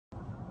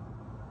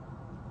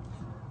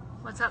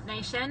What's up,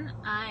 nation?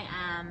 I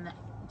am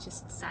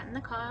just sat in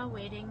the car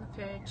waiting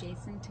for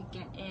Jason to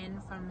get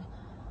in from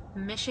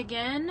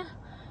Michigan,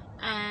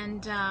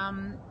 and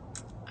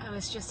I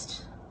was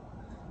just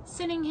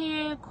sitting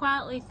here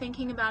quietly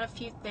thinking about a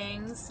few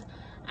things,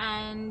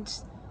 and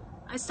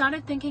I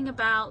started thinking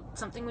about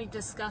something we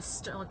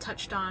discussed or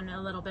touched on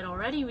a little bit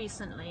already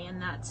recently, and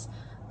that's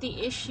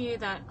the issue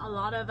that a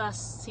lot of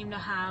us seem to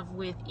have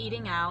with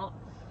eating out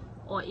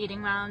or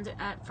eating around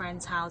at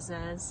friends'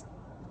 houses,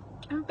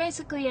 and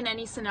basically in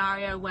any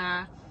scenario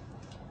where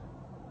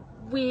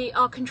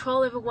our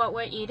control over what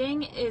we're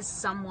eating is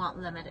somewhat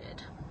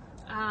limited.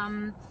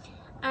 And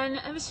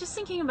I was just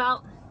thinking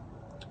about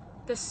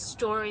this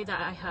story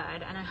that I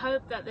heard, and I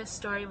hope that this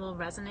story will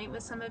resonate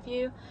with some of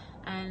you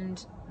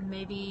and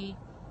maybe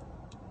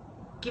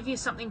give you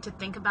something to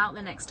think about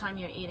the next time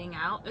you're eating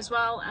out as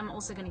well. I'm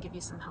also going to give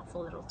you some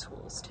helpful little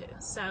tools too.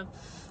 So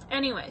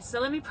anyway, so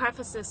let me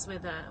preface this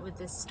with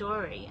this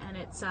story, and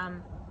it's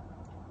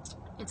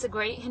a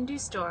great Hindu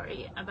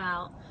story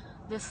about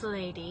this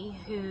lady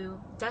who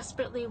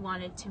desperately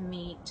wanted to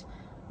meet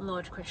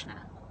Lord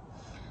Krishna.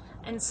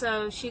 And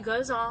so she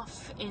goes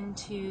off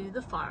into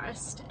the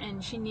forest,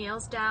 and she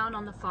kneels down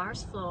on the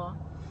forest floor,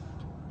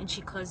 and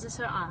she closes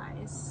her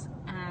eyes,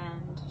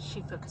 and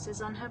she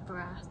focuses on her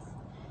breath,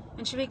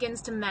 and she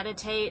begins to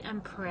meditate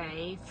and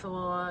pray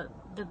for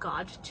the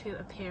god to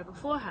appear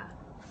before her.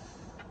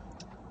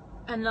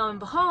 And lo and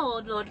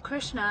behold, Lord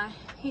Krishna,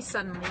 he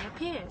suddenly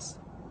appears.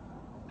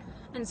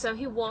 And so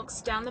he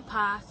walks down the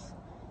path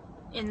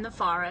in the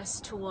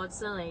forest towards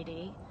the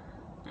lady,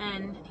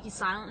 and he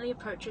silently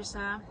approaches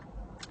her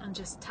and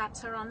just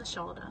taps her on the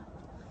shoulder.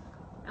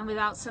 And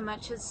without so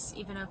much as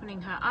even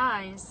opening her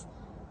eyes,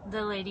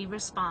 the lady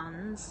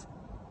responds,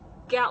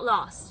 "Get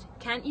lost.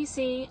 Can't you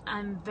see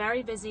I'm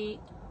very busy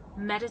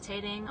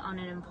meditating on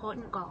an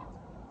important goal?"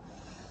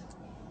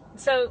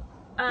 So,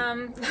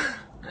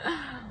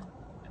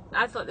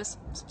 I thought this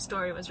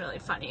story was really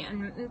funny,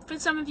 and for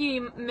some of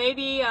you,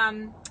 maybe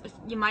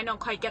you might not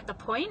quite get the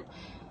point.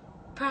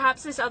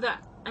 Perhaps this other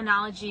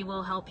analogy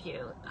will help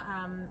you.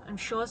 I'm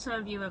sure some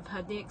of you have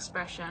heard the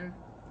expression,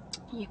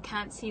 "You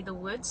can't see the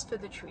woods for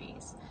the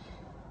trees."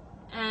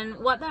 And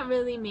what that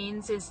really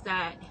means is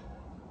that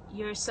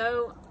you're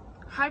so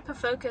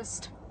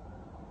hyper-focused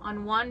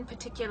on one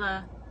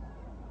particular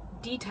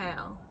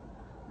detail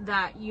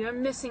that you're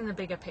missing the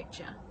bigger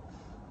picture.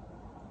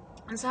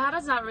 And so how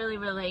does that really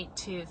relate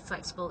to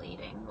flexible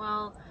eating?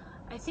 Well,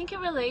 I think it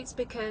relates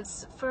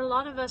because for a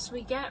lot of us,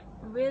 we get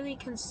really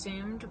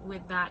consumed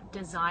with that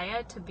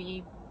desire to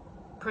be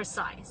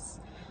precise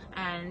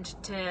and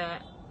to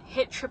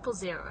hit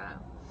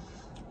 000.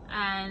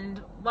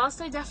 And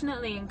whilst I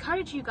definitely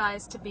encourage you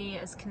guys to be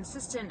as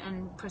consistent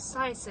and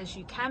precise as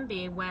you can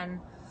be when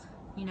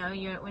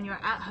you're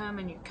at home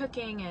and you're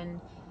cooking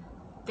and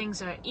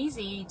things are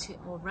easy to,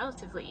 or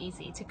relatively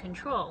easy to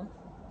control,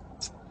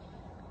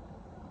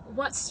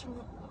 what's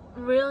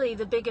really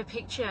the bigger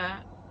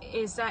picture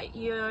is that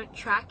you're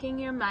tracking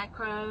your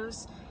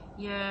macros,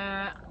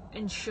 you're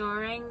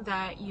ensuring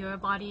that your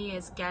body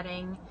is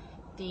getting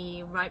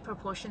the right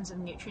proportions of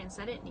nutrients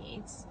that it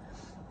needs,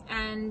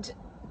 and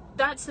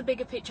that's the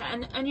bigger picture.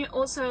 And you're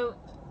also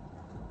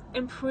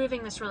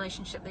improving this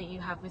relationship that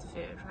you have with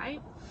food,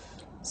 right?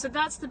 So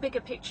that's the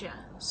bigger picture.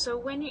 So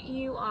when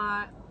you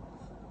are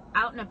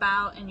out and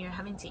about and you're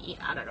having to eat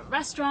out at a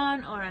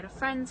restaurant or at a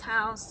friend's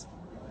house,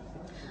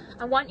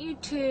 I want you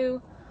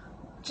to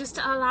just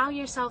allow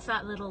yourself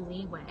that little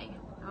leeway,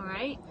 all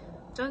right?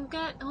 Don't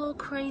get all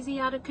crazy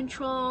out of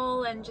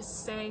control and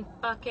just say,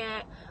 fuck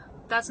it.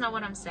 That's not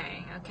what I'm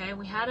saying, okay?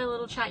 We had a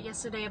little chat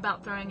yesterday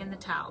about throwing in the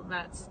towel.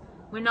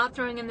 We're not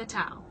throwing in the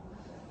towel.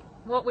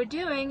 What we're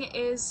doing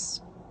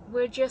is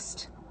we're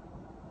just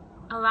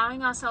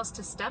allowing ourselves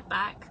to step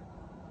back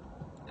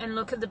and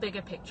look at the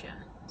bigger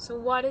picture. So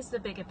what is the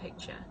bigger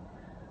picture?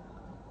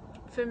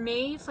 For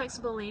me,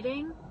 flexible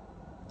eating,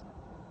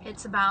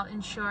 it's about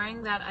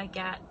ensuring that I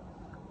get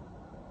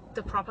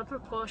the proper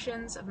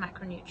proportions of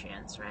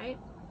macronutrients, right?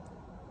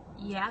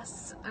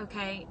 Yes,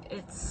 okay,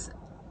 it's,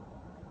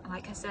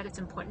 like I said, it's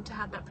important to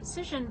have that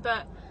precision,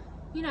 but,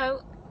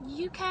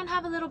 you can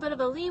have a little bit of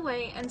a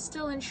leeway and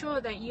still ensure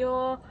that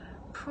you're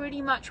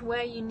pretty much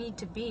where you need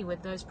to be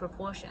with those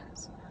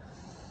proportions.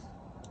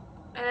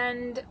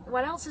 And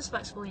what else is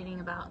flexible eating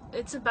about?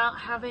 It's about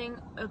having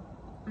a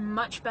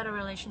much better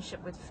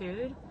relationship with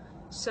food,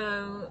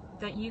 so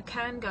that you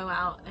can go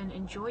out and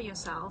enjoy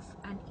yourself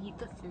and eat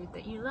the food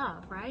that you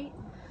love, right?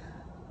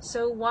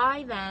 So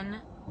why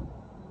then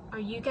are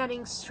you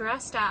getting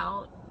stressed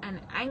out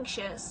and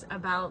anxious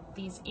about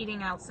these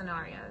eating out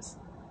scenarios?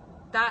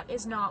 That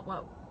is not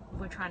what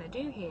we're trying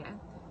to do here.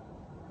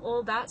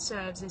 All that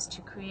serves is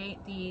to create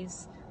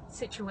these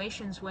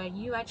situations where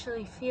you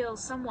actually feel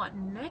somewhat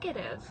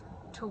negative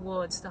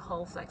towards the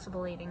whole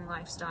flexible eating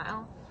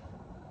lifestyle,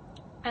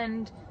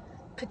 and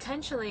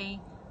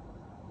potentially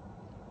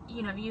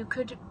you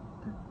could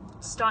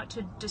start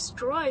to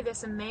destroy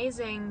this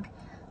amazing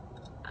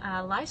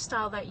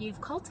lifestyle that you've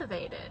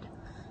cultivated.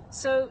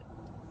 So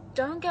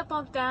don't get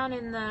bogged down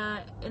in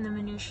the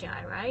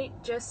minutiae, right?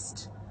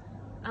 Just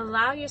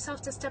allow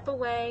yourself to step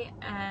away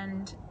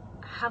and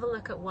have a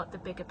look at what the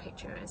bigger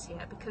picture is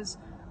here, because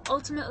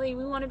ultimately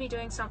we want to be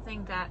doing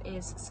something that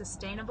is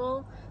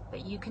sustainable,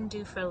 that you can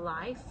do for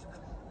life,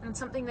 and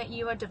something that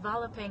you are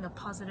developing a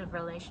positive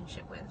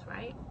relationship with,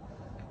 right?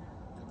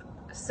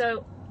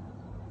 So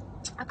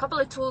a couple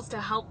of tools to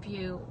help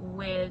you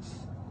with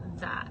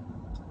that.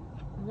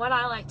 What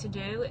I like to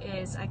do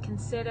is I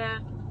consider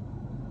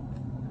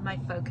my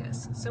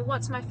focus. So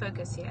what's my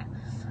focus here?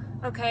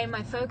 Okay,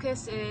 my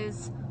focus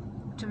is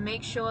to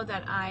make sure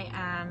that I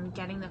am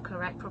getting the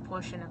correct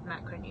proportion of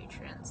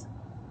macronutrients.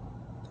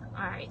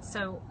 Alright,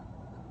 so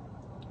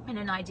in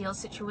an ideal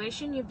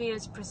situation, you'd be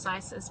as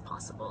precise as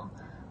possible.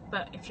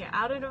 But if you're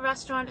out at a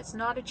restaurant, it's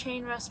not a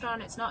chain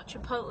restaurant, it's not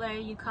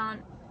Chipotle, you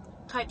can't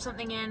type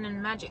something in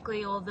and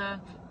magically all the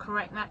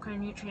correct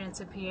macronutrients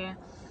appear.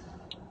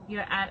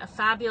 You're at a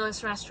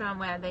fabulous restaurant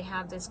where they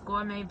have this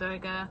gourmet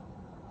burger.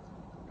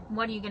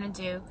 What are you going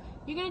to do?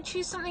 You're going to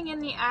choose something in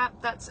the app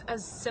that's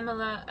as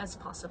similar as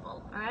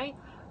possible, alright?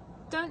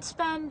 Don't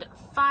spend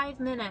 5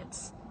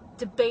 minutes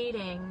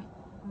debating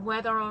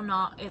whether or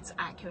not it's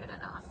accurate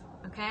enough,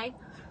 okay?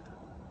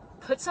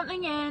 Put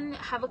something in,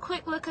 have a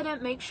quick look at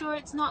it, make sure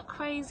it's not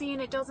crazy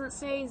and it doesn't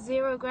say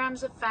 0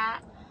 grams of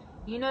fat.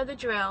 You know the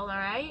drill,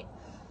 alright?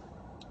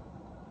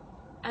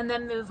 And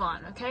then move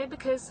on, okay?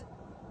 Because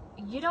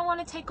you don't want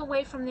to take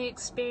away from the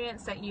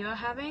experience that you're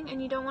having,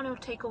 and you don't want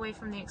to take away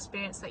from the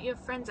experience that your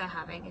friends are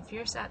having. If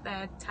you're sat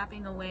there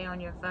tapping away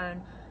on your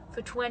phone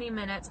for 20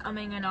 minutes,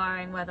 umming and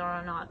ahhing whether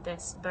or not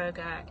this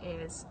burger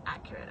is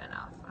accurate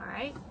enough,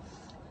 alright?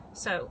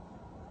 So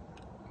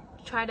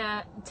try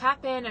to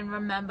tap in and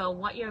remember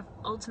what your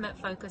ultimate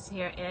focus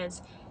here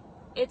is.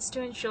 It's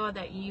to ensure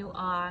that you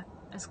are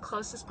as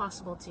close as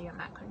possible to your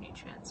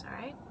macronutrients,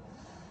 alright?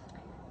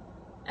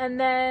 And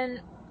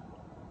then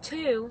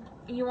 2,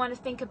 you want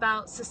to think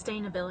about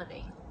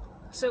sustainability.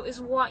 So is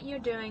what you're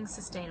doing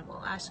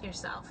sustainable? Ask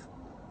yourself.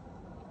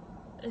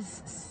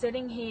 Is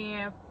sitting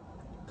here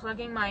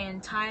plugging my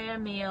entire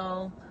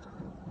meal,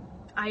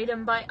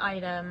 item by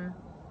item,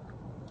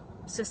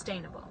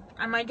 sustainable?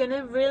 Am I going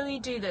to really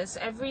do this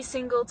every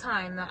single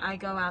time that I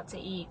go out to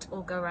eat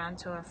or go around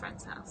to a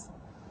friend's house?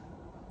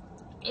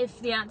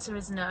 If the answer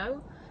is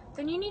no,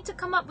 then you need to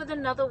come up with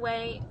another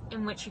way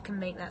in which you can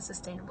make that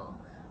sustainable.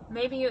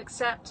 Maybe you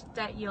accept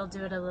that you'll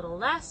do it a little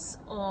less,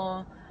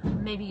 or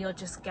maybe you'll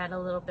just get a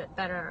little bit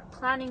better at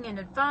planning in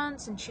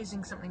advance and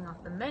choosing something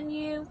off the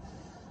menu,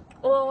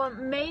 or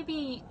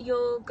maybe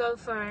you'll go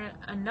for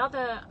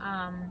another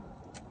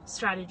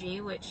strategy,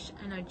 which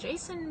I know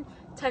Jason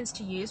tends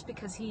to use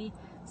because he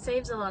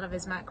saves a lot of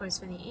his macros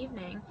for the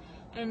evening,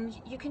 and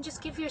you can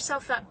just give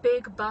yourself that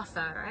big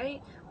buffer,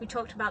 right? We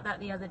talked about that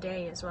the other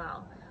day as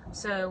well.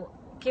 So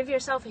give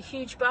yourself a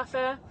huge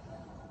buffer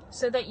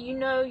so that you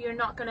know you're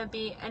not going to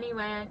be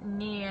anywhere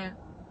near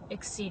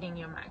exceeding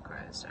your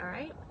macros,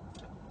 alright?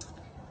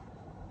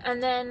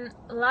 And then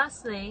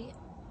lastly,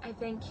 I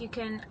think you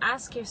can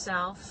ask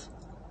yourself,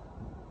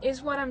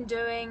 is what I'm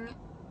doing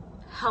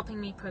helping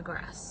me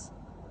progress?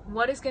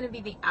 What is going to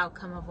be the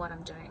outcome of what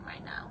I'm doing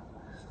right now?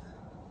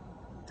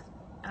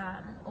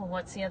 Or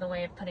what's the other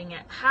way of putting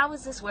it? How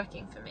is this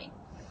working for me?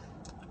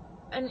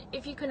 And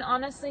if you can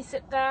honestly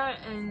sit there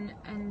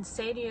and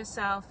say to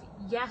yourself,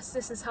 yes,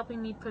 this is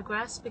helping me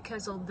progress,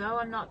 because although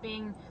I'm not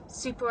being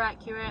super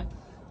accurate,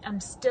 I'm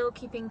still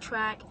keeping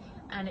track,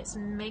 and it's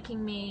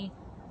making me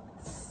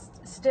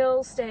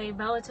still stay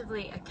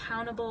relatively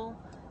accountable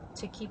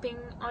to keeping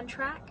on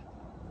track,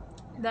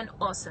 then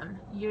awesome,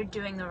 you're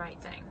doing the right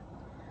thing.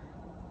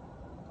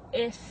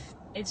 If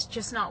it's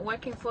just not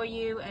working for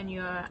you and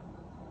you're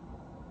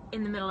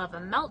in the middle of a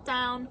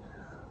meltdown,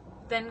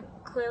 then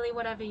clearly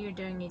whatever you're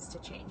doing needs to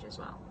change as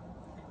well.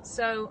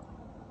 So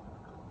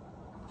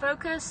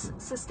focus,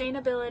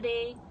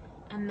 sustainability,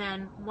 and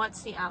then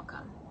what's the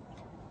outcome?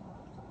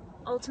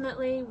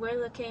 Ultimately, we're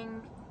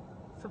looking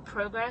for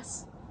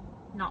progress,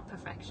 not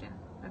perfection,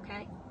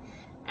 okay?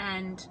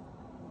 And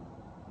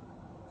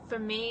for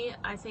me,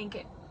 I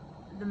think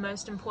the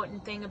most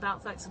important thing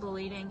about flexible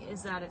eating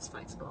is that it's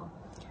flexible.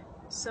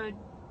 So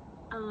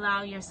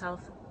allow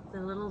yourself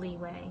the little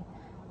leeway,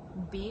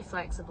 be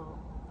flexible,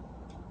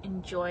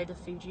 enjoy the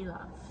food you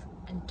love,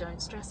 and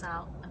don't stress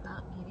out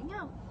about eating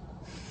out.